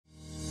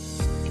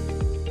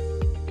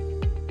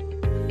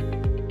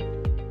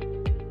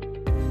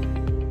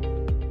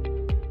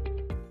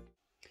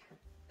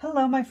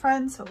Hello my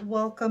friends,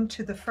 welcome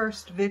to the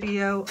first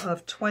video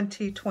of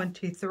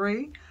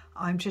 2023.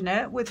 I'm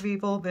Jeanette with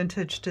Vivo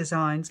Vintage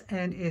Designs,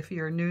 and if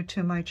you're new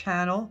to my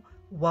channel,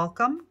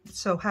 welcome.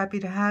 So happy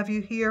to have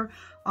you here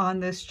on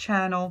this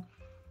channel.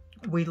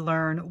 We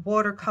learn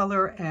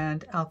watercolor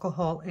and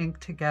alcohol ink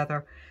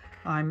together.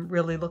 I'm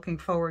really looking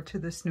forward to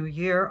this new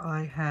year.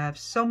 I have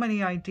so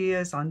many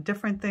ideas on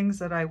different things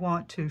that I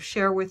want to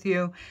share with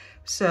you,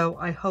 so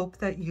I hope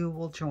that you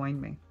will join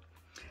me.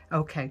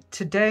 Okay,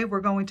 today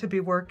we're going to be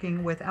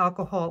working with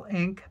alcohol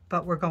ink,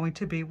 but we're going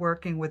to be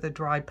working with a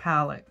dry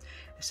palette.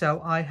 So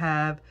I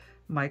have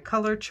my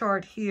color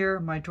chart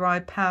here, my dry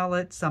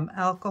palette, some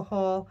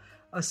alcohol,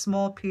 a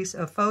small piece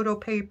of photo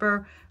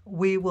paper.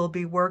 We will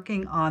be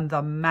working on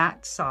the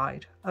matte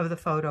side of the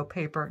photo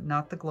paper,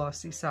 not the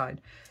glossy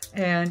side.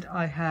 And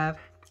I have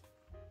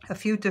a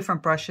few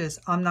different brushes.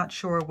 I'm not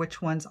sure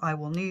which ones I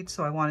will need,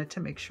 so I wanted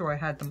to make sure I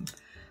had them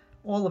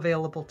all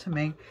available to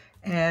me.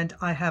 And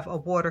I have a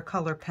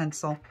watercolor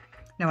pencil.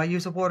 Now I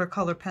use a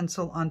watercolor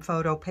pencil on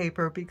photo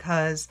paper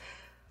because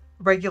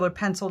regular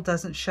pencil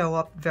doesn't show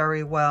up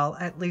very well,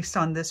 at least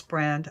on this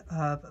brand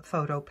of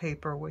photo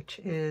paper, which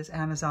is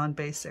Amazon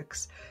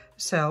Basics.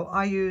 So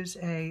I use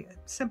a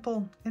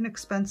simple,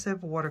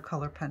 inexpensive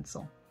watercolor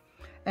pencil.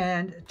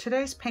 And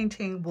today's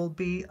painting will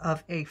be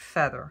of a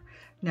feather.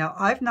 Now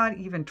I've not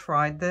even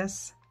tried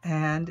this,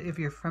 and if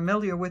you're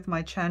familiar with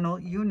my channel,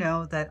 you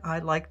know that I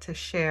like to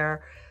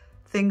share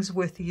things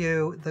with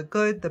you, the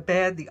good, the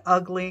bad, the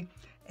ugly,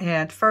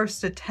 and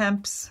first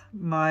attempts,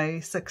 my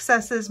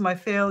successes, my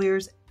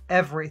failures,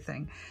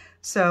 everything.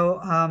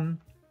 So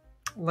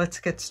let's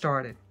get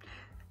started.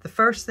 The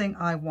first thing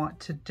I want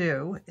to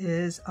do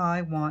is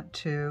I want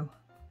to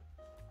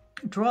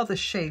draw the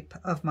shape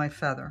of my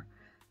feather.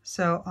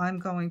 So I'm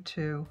going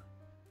to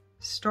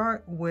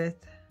start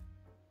with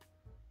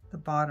the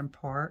bottom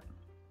part,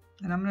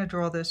 and I'm going to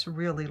draw this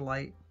really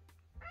light.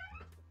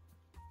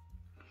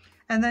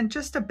 And then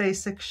just a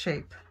basic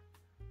shape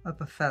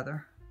of a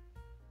feather.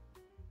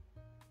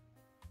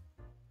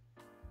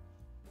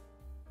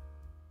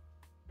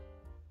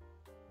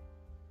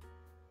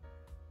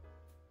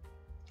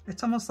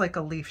 It's almost like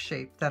a leaf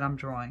shape that I'm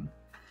drawing.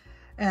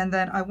 And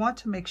then I want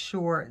to make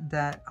sure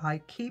that I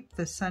keep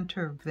the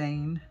center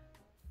vein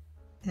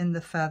in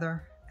the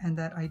feather and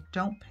that I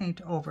don't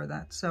paint over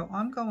that. So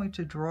I'm going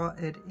to draw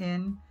it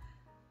in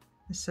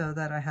so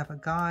that I have a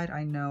guide.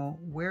 I know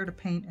where to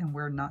paint and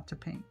where not to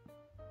paint.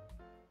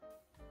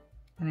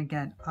 And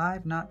again,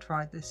 I've not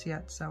tried this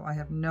yet, so I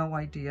have no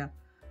idea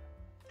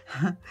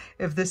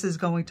if this is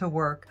going to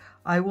work.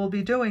 I will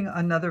be doing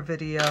another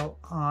video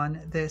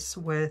on this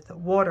with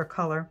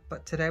watercolor,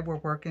 but today we're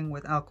working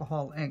with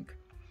alcohol ink.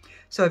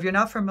 So if you're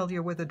not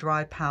familiar with a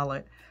dry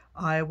palette,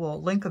 I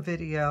will link a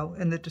video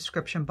in the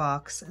description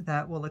box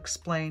that will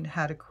explain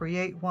how to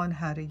create one,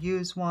 how to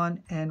use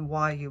one, and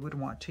why you would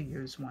want to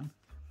use one.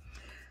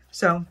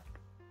 So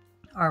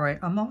all right,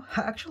 I'm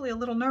actually a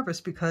little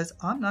nervous because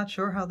I'm not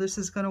sure how this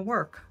is going to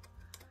work.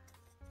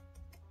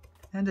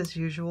 And as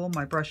usual,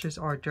 my brushes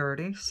are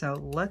dirty, so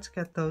let's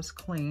get those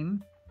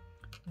clean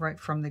right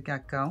from the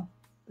get-go.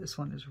 This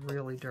one is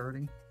really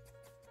dirty.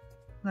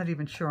 Not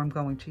even sure I'm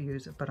going to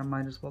use it, but I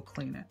might as well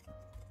clean it.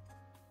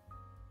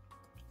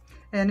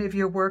 And if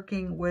you're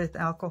working with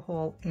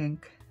alcohol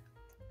ink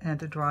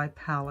and a dry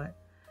palette,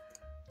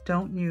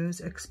 don't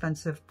use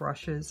expensive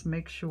brushes.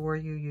 Make sure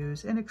you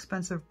use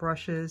inexpensive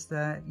brushes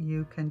that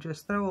you can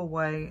just throw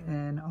away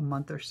in a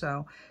month or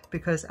so,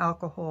 because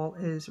alcohol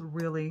is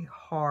really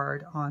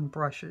hard on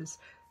brushes.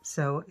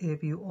 So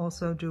if you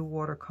also do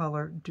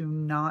watercolor, do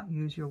not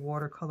use your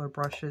watercolor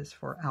brushes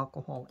for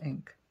alcohol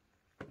ink.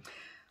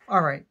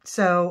 All right,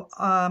 so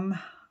I'm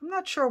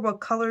not sure what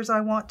colors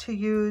I want to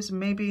use.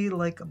 Maybe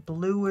like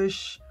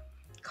bluish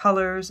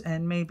colors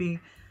and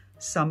maybe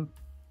some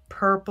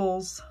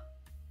purples.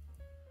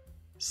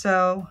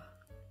 So,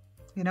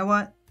 you know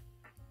what?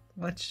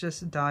 Let's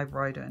just dive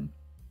right in.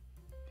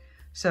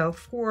 So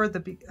for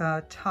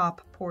the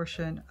top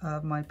portion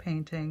of my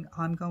painting,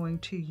 I'm going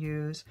to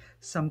use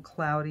some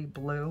cloudy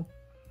blue.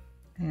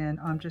 And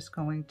I'm just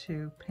going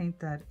to paint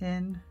that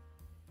in.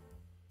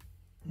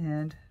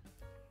 And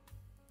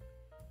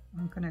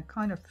I'm going to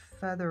kind of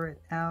feather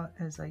it out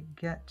as I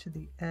get to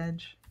the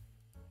edge.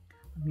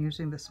 I'm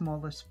using the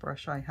smallest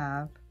brush I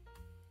have.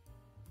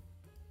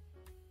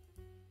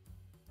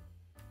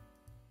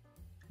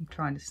 I'm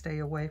trying to stay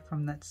away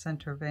from that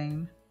center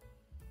vein,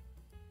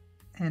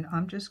 and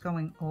I'm just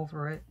going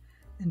over it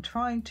and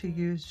trying to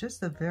use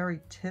just the very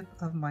tip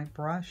of my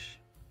brush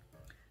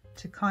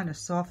to kind of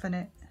soften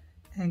it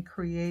and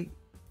create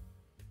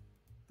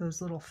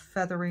those little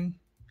feathery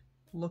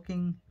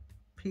looking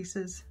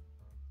pieces.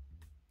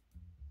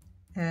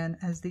 And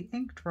as the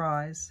ink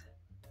dries,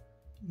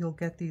 you'll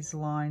get these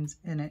lines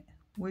in it,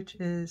 which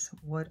is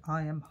what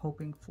I am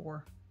hoping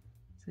for.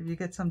 So if you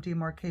get some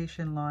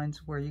demarcation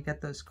lines where you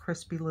get those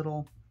crispy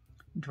little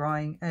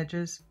drying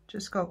edges,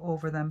 just go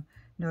over them.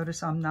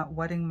 Notice I'm not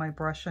wetting my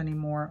brush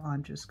anymore.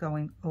 I'm just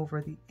going over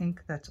the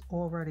ink that's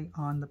already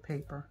on the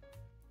paper.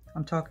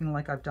 I'm talking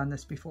like I've done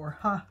this before.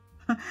 Huh?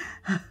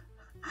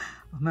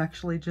 I'm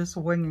actually just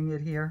winging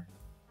it here.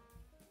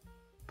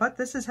 But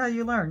this is how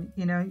you learn.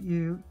 You know,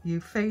 you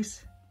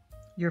face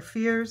your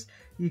fears,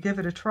 you give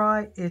it a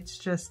try. It's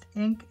just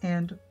ink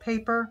and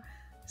paper,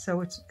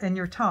 so it's and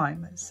your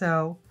time.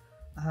 So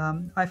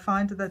I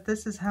find that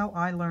this is how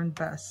I learn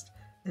best,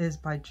 is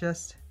by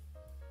just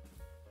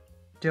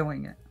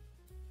doing it.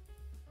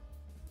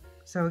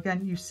 So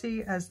again, you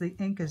see as the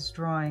ink is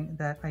drying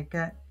that I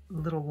get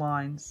little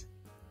lines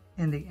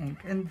in the ink,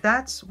 and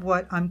that's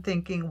what I'm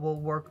thinking will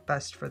work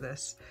best for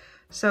this.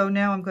 So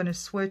now I'm going to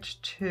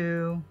switch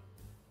to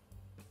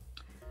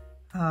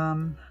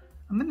I'm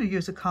going to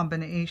use a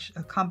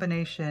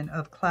combination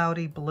of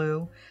cloudy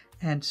blue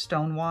and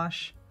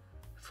stonewash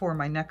for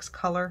my next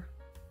color.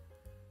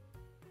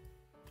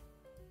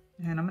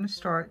 And I'm going to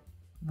start,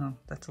 no,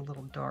 that's a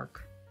little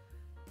dark.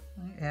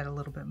 Let me add a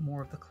little bit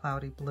more of the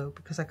cloudy blue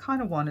because I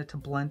kind of wanted to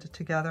blend it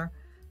together.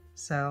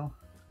 So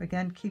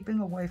again, keeping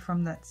away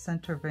from that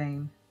center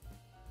vein.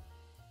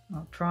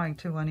 Well, trying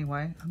to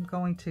anyway. I'm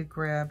going to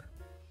grab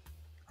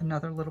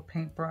another little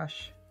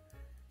paintbrush,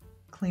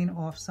 clean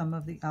off some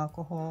of the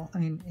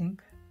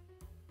ink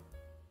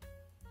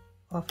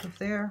off of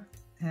there,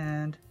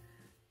 and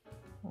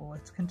well,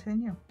 let's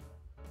continue.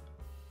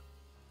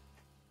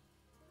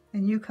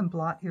 And you can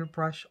blot your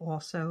brush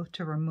also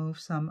to remove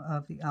some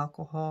of the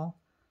alcohol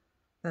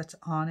that's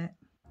on it,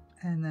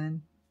 and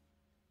then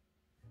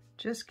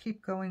just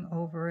keep going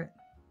over it.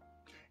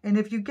 And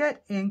if you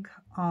get ink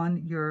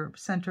on your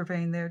center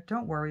vein there,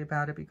 don't worry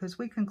about it because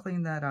we can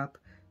clean that up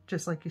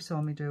just like you saw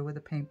me do with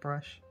a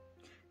paintbrush.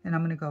 And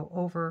I'm going to go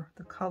over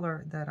the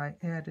color that I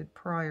added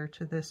prior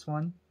to this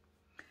one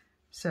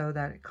so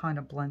that it kind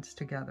of blends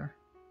together.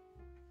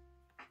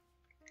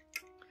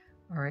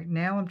 All right,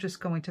 now I'm just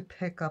going to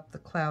pick up the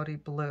cloudy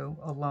blue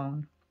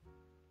alone.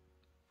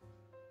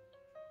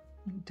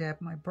 Dab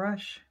my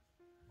brush,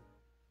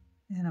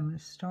 and I'm going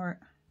to start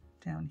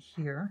down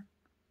here.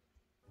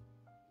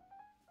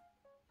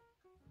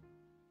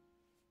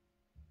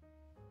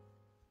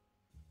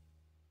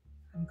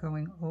 I'm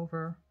going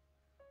over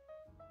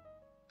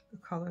the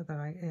color that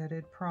I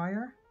added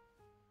prior,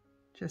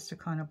 just to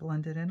kind of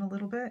blend it in a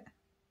little bit.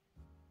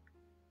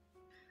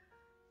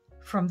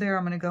 From there,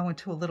 I'm going to go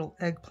into a little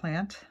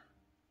eggplant.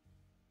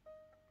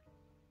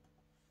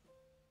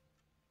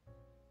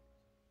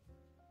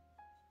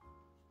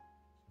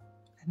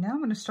 And now I'm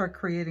going to start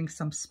creating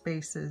some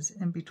spaces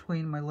in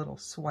between my little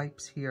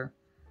swipes here.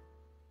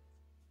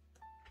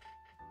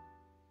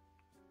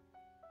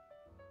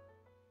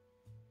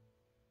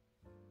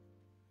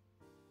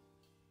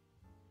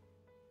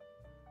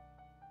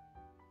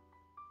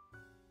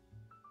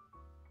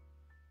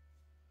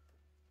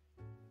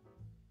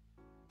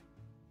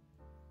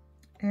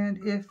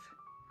 And if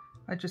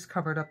I just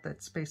covered up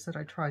that space that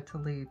I tried to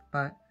leave,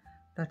 but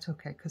that's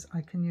okay because I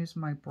can use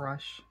my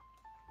brush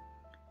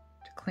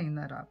to clean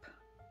that up.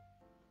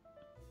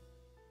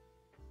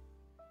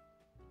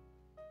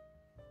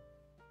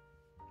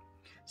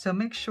 So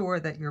make sure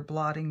that you're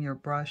blotting your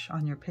brush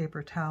on your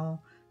paper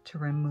towel to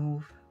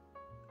remove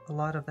a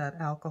lot of that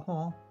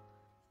alcohol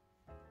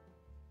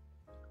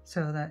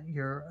so that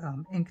your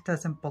ink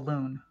doesn't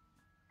balloon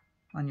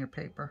on your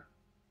paper.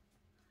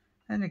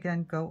 And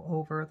again, go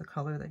over the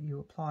color that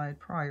you applied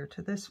prior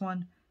to this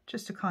one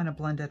just to kind of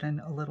blend it in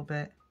a little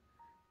bit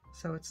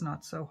so it's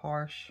not so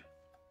harsh.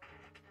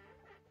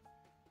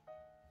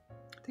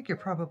 I think you're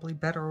probably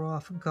better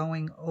off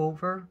going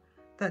over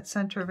that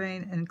center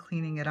vein and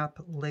cleaning it up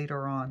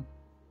later on.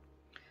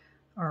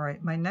 All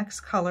right, my next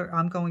color,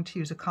 I'm going to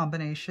use a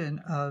combination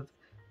of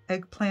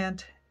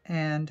eggplant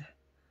and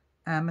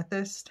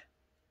amethyst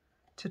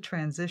to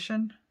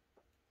transition.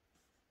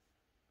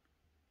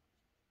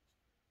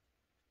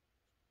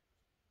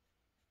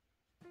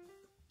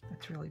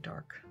 It's really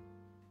dark.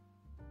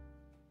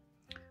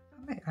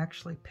 I may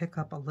actually pick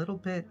up a little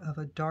bit of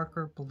a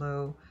darker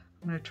blue.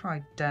 I'm going to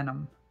try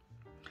denim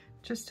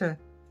just to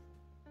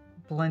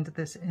blend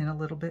this in a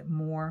little bit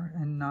more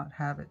and not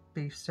have it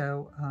be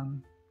so,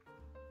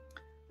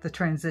 the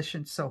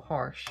transition so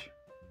harsh.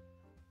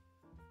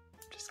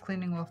 Just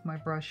cleaning off my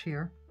brush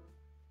here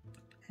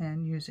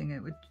and using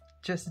it with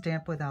just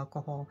damp with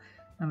alcohol.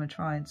 I'm going to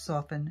try and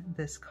soften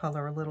this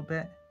color a little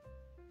bit.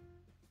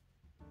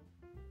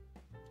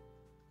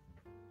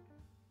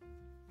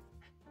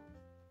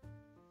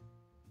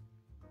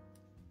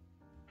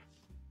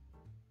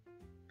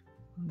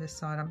 On this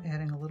side, I'm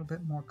adding a little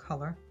bit more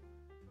color.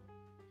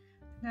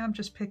 Now I'm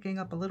just picking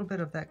up a little bit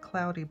of that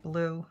cloudy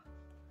blue,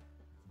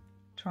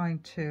 trying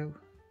to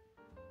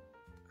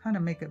kind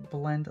of make it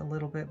blend a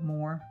little bit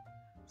more.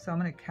 So I'm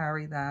going to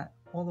carry that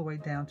all the way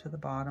down to the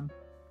bottom,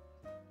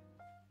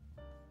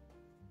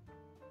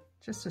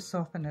 just to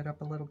soften it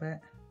up a little bit,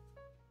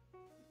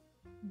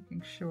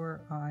 making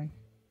sure I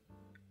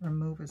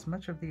remove as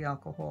much of the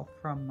alcohol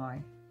from my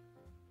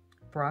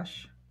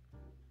brush.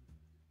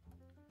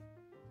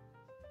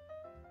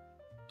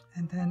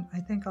 And then I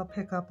think I'll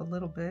pick up a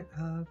little bit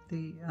of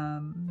the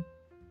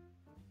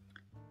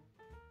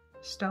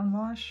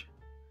stonewash,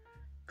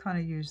 kind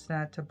of use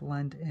that to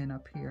blend in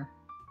up here.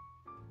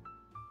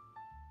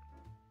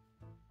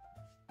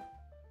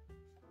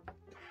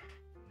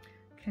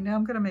 Okay, now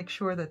I'm going to make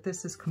sure that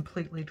this is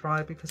completely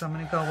dry because I'm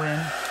going to go in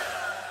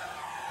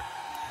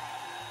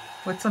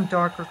with some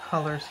darker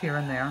colors here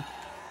and there,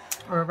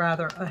 or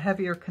rather a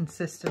heavier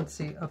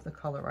consistency of the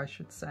color, I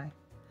should say.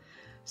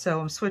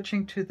 So I'm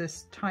switching to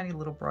this tiny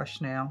little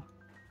brush now.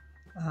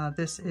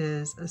 This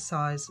is a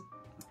size,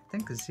 I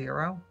think,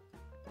 0.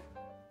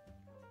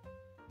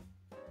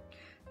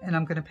 And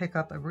I'm going to pick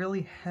up a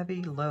really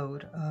heavy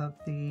load of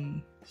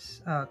the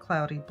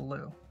cloudy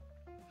blue.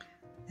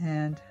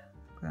 And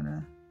I'm going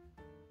to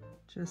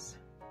just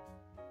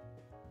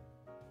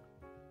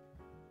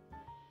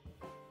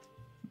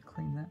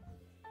clean that,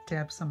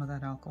 dab some of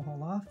that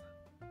alcohol off.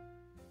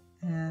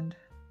 And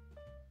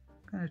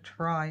I'm going to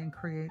try and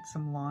create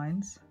some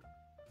lines,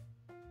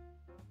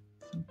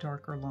 some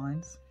darker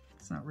lines.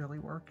 It's not really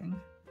working.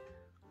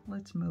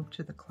 Let's move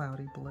to the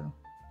cloudy blue.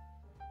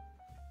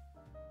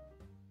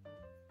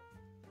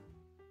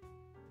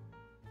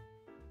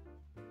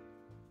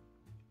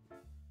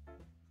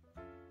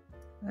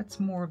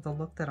 That's more of the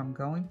look that I'm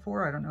going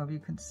for. I don't know if you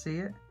can see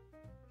it.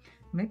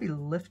 Maybe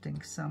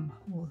lifting some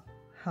will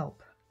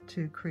help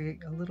to create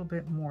a little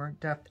bit more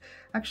depth.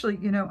 Actually,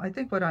 you know, I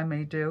think what I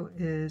may do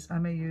is I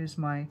may use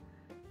my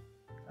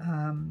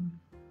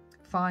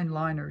fine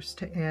liners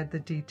to add the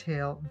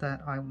detail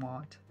that I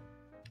want.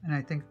 And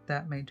I think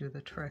that may do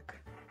the trick.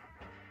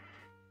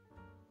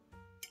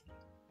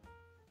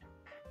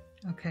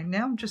 Okay,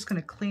 now I'm just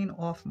going to clean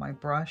off my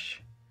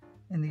brush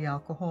in the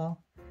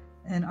alcohol.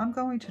 And I'm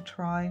going to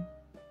try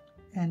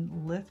and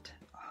lift.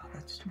 Oh,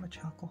 that's too much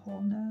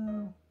alcohol.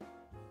 No.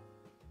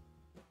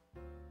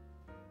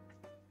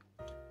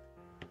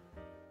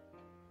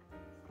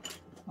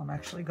 I'm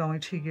actually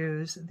going to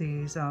use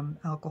these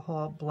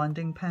alcohol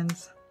blending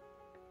pens,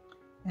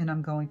 and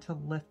I'm going to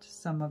lift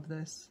some of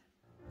this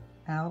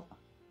out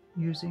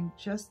using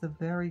just the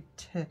very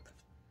tip.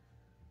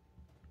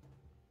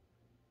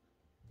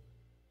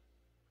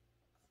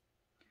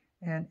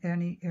 And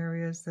any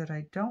areas that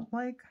I don't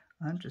like,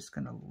 I'm just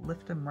going to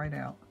lift them right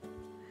out.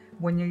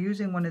 When you're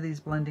using one of these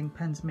blending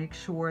pens, make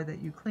sure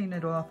that you clean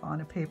it off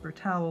on a paper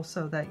towel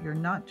so that you're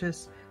not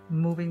just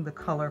moving the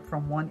color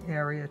from one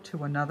area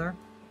to another.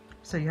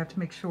 So you have to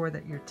make sure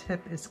that your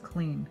tip is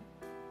clean.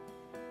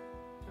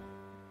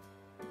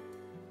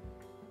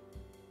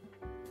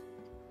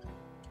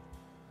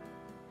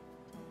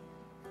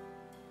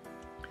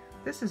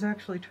 This is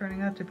actually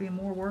turning out to be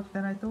more work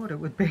than I thought it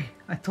would be.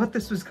 I thought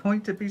this was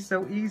going to be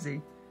so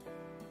easy.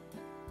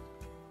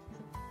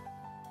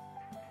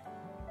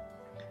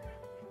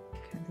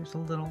 Okay, there's a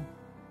little,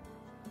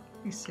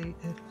 let me see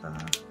if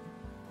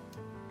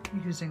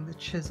using the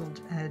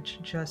chiseled edge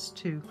just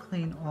to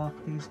clean off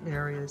these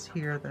areas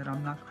here that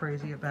I'm not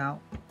crazy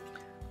about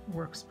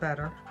works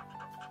better.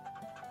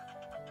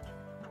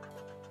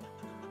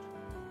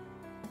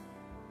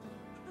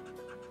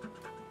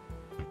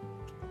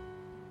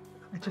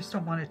 I just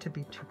don't want it to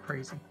be too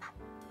crazy.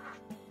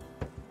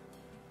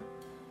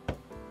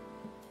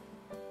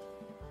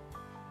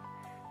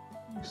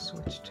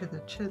 Switch to the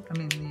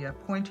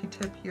pointy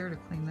tip here to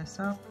clean this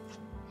up.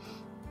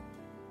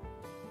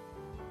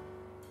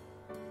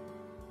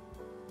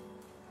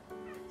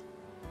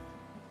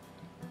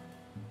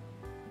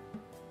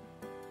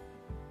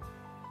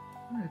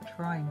 I'm going to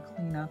try and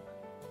clean up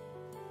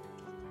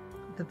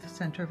the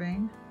center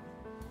vein.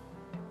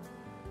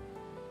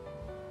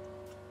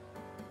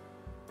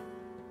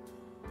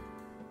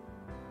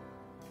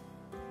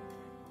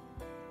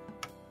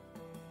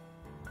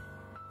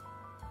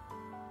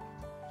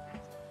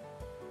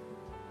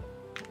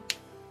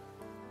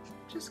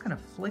 Just going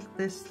to flick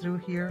this through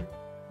here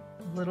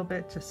a little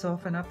bit to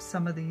soften up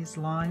some of these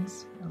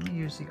lines. Let me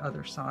use the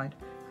other side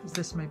because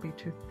this may be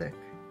too thick.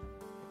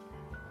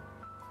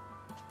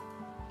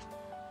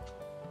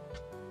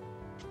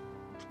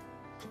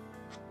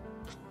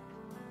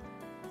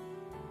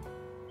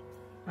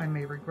 I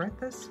may regret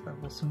this, but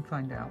we'll soon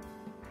find out.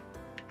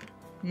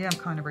 Yeah, I'm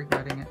kind of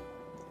regretting it.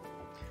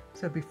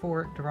 So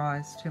before it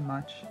dries too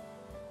much,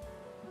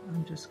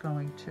 I'm just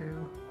going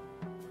to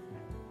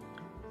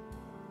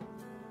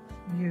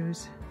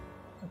use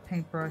a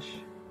paintbrush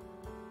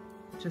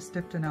just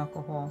dipped in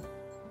alcohol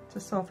to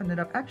soften it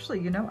up.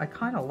 Actually, you know, I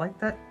kind of like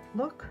that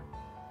look.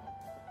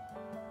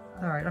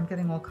 All right, I'm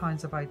getting all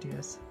kinds of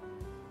ideas.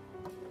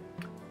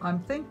 I'm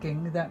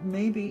thinking that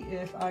maybe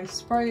if I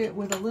spray it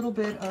with a little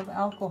bit of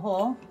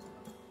alcohol,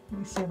 let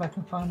me see if I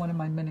can find one of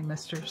my mini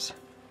misters.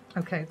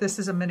 Okay, this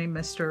is a mini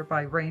mister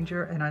by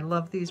Ranger, and I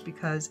love these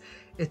because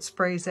it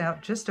sprays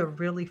out just a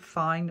really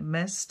fine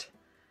mist.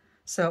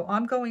 So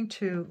I'm going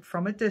to,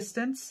 from a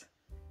distance,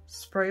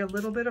 spray a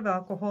little bit of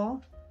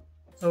alcohol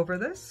over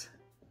this.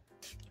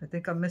 I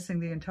think I'm missing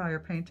the entire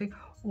painting.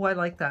 Oh, I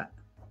like that.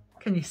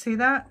 Can you see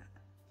that?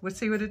 Let's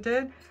see what it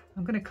did.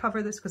 I'm going to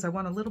cover this because I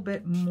want a little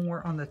bit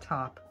more on the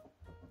top.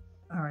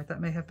 All right, that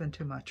may have been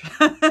too much.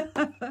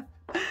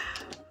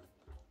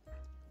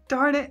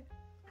 Darn it.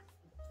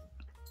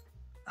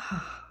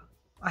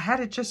 I had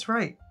it just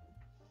right.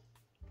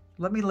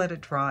 Let me let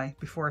it dry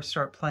before I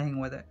start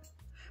playing with it.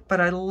 but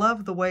I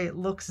love the way it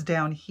looks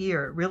down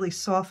here. It really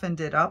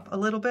softened it up a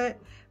little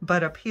bit,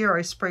 but up here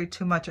I sprayed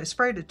too much. I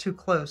sprayed it too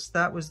close.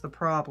 That was the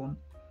problem.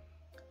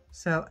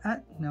 So,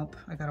 nope,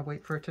 I gotta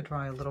wait for it to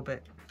dry a little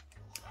bit.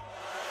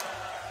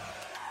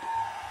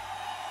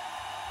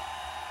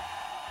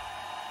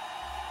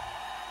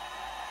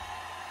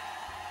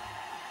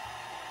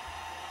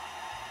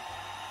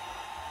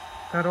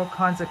 Got all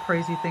kinds of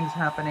crazy things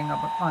happening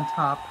up on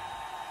top.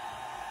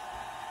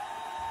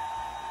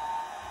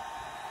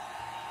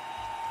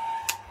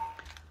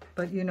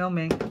 But you know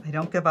me, I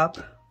don't give up.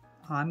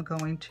 I'm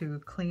going to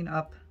clean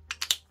up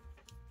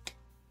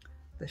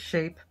the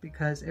shape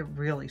because it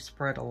really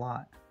spread a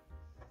lot.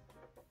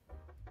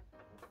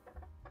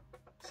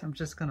 So I'm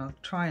just gonna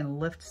try and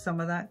lift some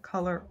of that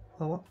color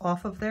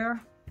off of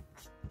there.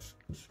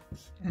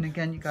 And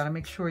again, you gotta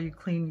make sure you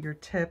clean your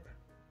tip.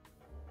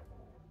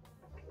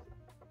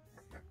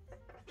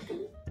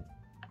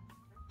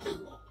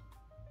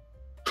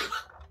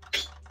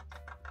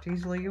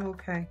 Diesel, are you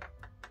okay?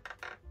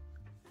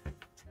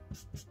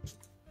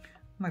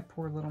 My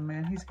poor little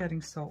man, he's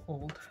getting so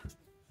old.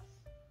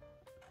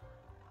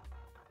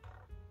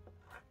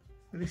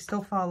 But he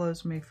still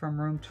follows me from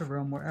room to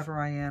room. Wherever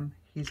I am,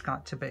 he's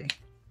got to be.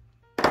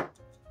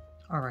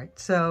 All right,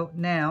 so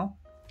now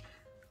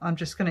I'm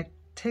just gonna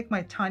take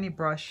my tiny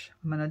brush,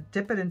 I'm gonna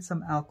dip it in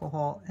some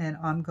alcohol, and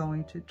I'm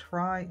going to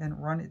try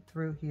and run it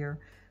through here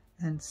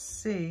and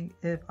see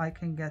if I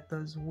can get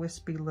those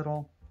wispy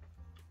little,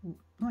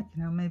 like,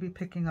 you know, maybe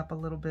picking up a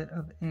little bit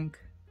of ink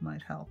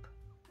might help.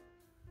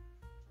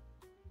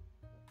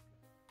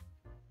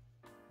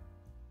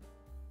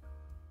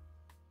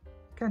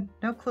 Again,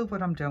 no clue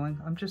what I'm doing.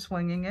 I'm just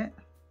winging it.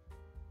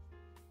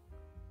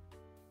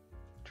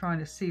 Trying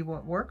to see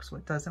what works,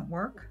 what doesn't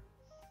work.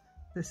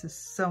 This is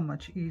so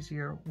much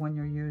easier when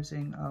you're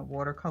using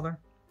watercolor,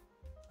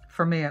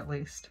 for me at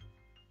least.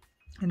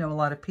 I know a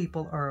lot of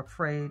people are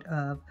afraid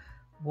of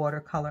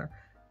watercolor,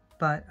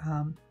 but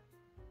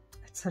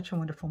it's such a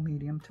wonderful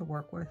medium to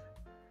work with,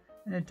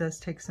 and it does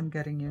take some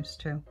getting used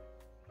to.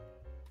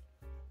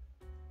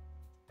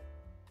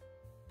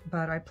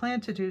 But I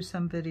plan to do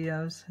some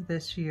videos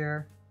this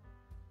year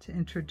to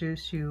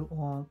introduce you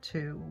all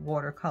to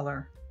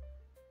watercolor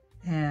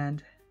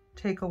and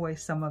take away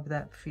some of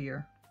that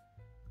fear.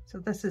 So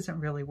this isn't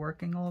really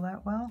working all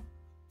that well,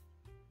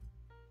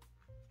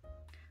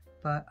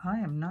 but I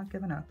am not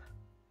giving up.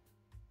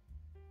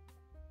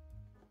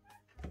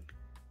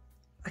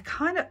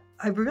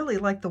 I really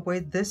like the way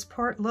this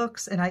part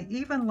looks, and I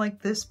even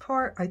like this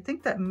part. I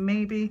think that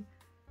maybe,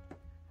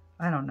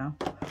 I don't know.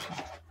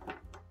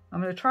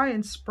 I'm going to try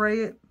and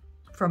spray it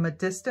from a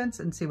distance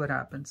and see what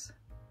happens,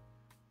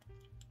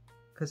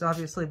 because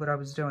obviously what I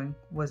was doing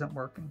wasn't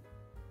working.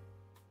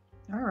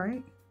 All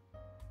right,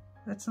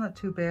 that's not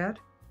too bad.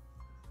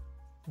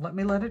 Let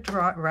me let it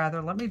dry,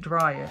 rather, let me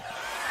dry it.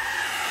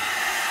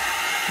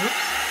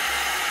 Oops.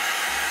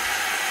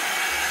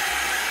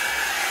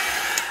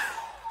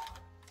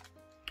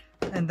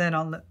 And then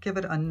I'll give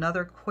it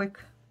another quick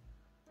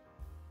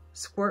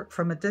squirt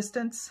from a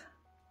distance.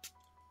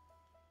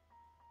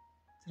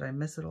 Did I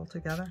miss it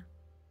altogether?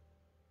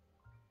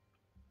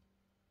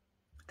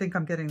 I think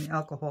I'm getting the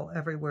alcohol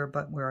everywhere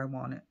but where I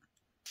want it.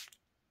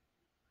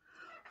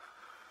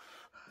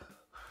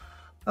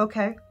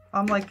 Okay,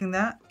 I'm liking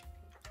that.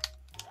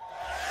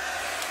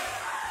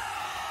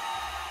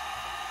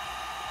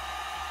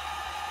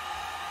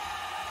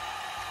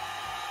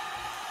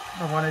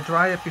 I want to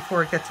dry it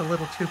before it gets a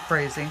little too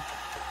crazy.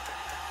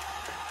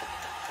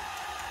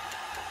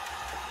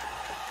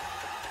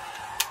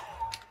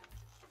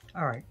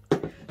 All right,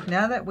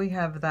 now that we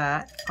have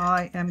that,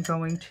 I am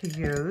going to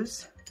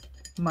use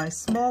my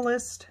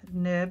smallest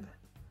nib.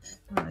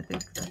 I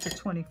think that's a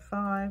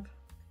 25.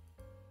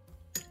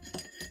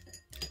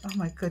 Oh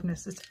my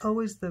goodness, it's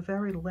always the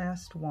very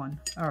last one.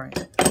 All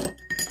right.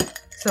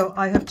 So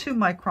I have 2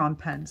 micron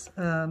pens,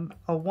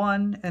 a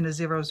 1 and a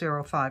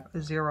 005, a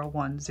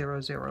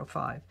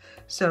 01005.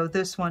 So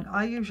this one,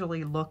 I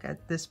usually look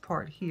at this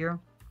part here.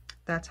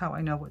 That's how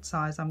I know what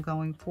size I'm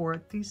going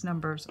for. These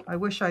numbers, I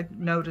wish I'd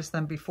noticed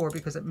them before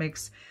because it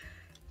makes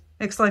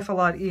life a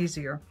lot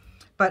easier.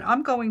 But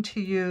I'm going to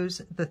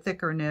use the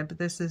thicker nib.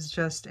 This is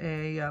just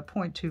a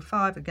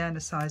 0.25, again, a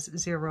size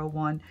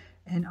 01.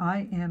 And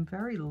I am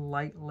very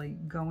lightly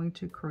going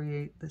to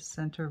create the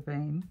center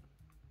vein.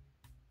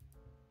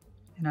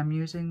 And I'm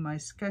using my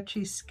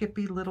sketchy,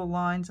 skippy little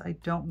lines. I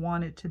don't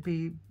want it to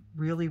be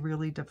really,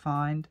 really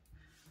defined.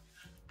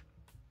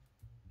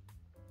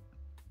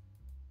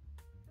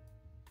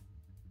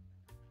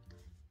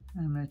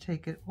 And I'm going to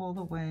take it all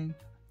the way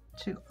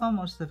to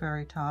almost the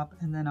very top,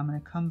 and then I'm going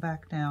to come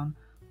back down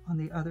on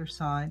the other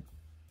side.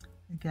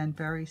 Again,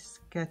 very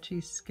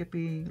sketchy,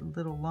 skippy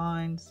little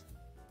lines.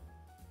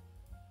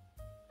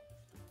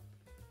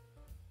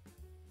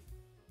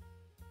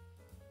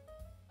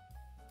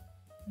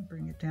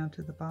 Bring it down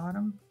to the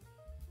bottom.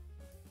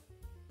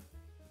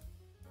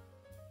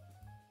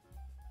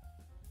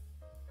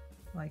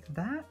 Like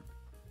that.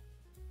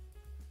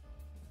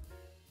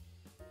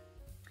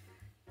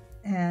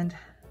 And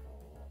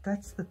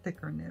that's the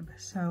thicker nib.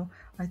 So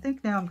I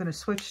think now I'm going to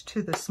switch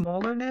to the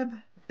smaller nib.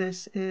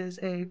 This is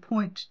a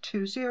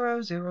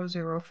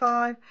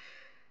 0.20005,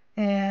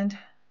 and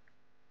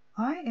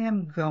I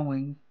am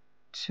going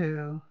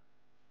to,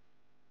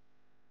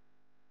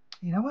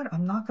 you know what,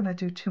 I'm not going to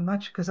do too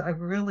much because I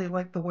really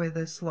like the way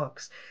this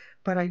looks,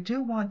 but I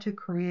do want to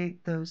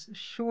create those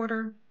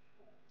shorter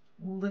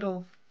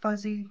little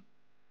fuzzy.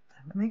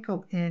 Let me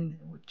go in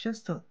with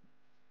just a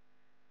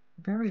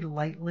very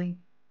lightly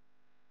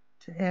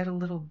to add a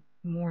little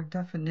more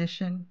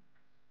definition.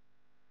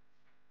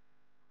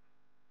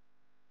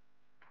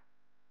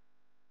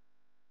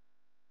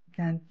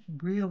 Again,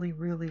 really,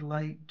 really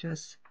light,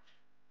 just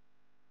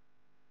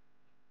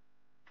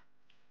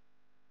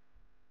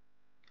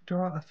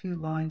draw a few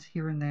lines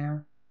here and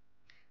there.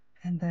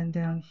 And then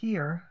down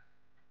here,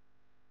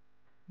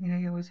 you know,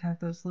 you always have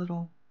those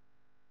little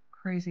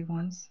crazy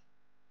ones.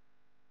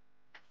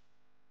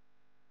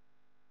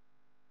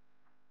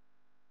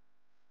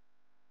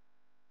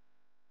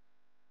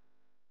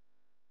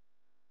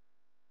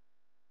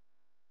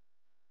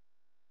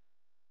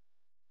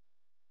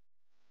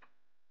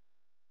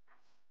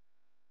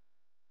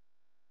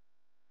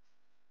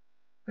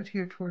 But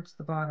here towards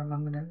the bottom,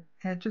 I'm going to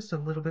add just a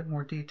little bit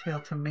more detail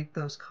to make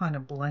those kind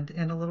of blend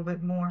in a little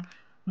bit more.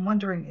 I'm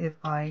wondering if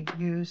I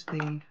use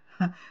the,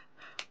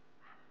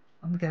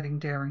 I'm getting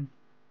daring,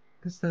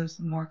 because those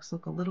marks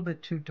look a little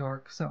bit too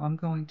dark. So I'm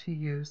going to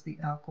use the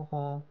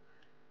alcohol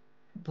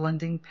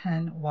blending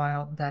pen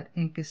while that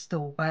ink is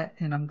still wet,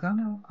 and I'm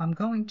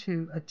going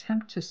to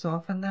attempt to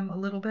soften them a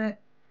little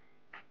bit,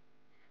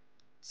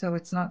 so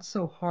it's not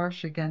so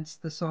harsh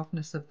against the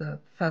softness of the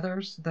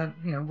feathers that,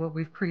 you know, what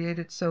we've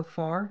created so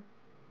far.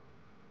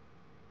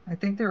 I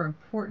think they're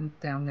important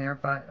down there,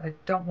 but I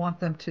don't want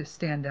them to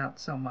stand out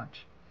so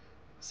much.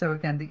 So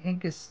again, the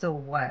ink is still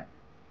wet,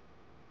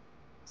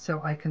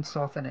 so I can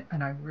soften it,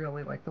 and I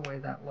really like the way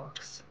that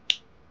looks.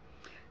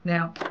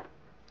 Now,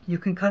 you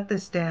can cut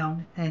this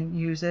down and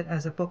use it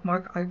as a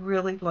bookmark. I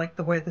really like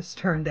the way this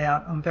turned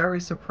out. I'm very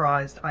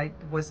surprised. I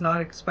was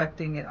not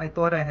expecting it. I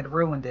thought I had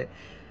ruined it,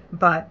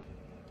 but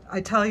I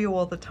tell you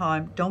all the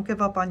time, don't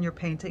give up on your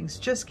paintings.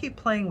 Just keep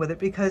playing with it,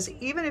 because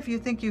even if you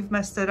think you've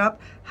messed it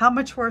up, how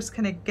much worse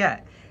can it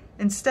get?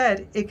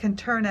 Instead, it can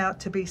turn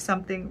out to be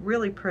something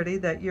really pretty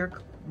that you're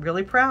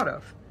really proud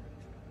of.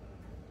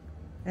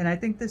 And I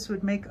think this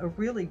would make a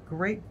really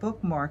great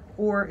bookmark,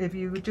 or if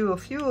you do a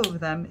few of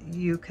them,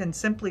 you can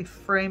simply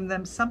frame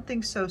them.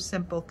 Something so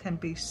simple can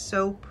be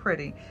so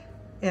pretty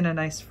in a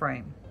nice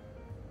frame.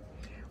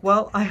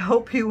 Well, I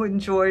hope you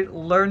enjoyed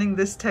learning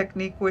this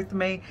technique with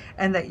me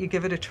and that you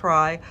give it a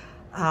try.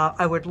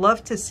 I would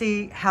love to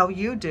see how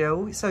you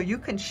do, so you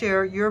can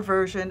share your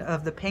version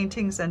of the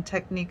paintings and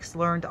techniques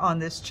learned on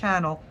this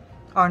channel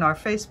on our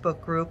Facebook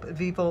group,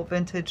 Vivo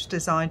Vintage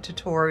Design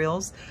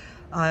Tutorials.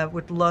 I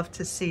would love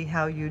to see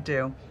how you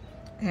do.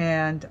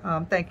 And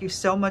thank you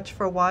so much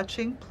for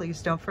watching.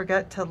 Please don't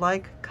forget to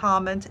like,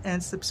 comment,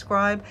 and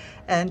subscribe.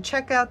 And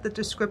check out the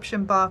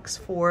description box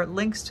for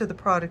links to the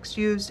products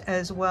used,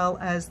 as well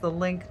as the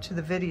link to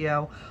the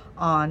video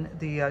on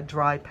the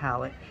dry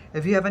palette.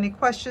 If you have any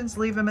questions,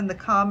 leave them in the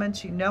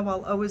comments. You know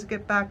I'll always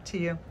get back to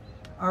you.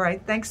 All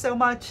right, thanks so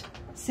much.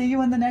 See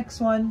you in the next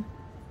one.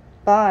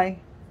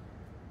 Bye.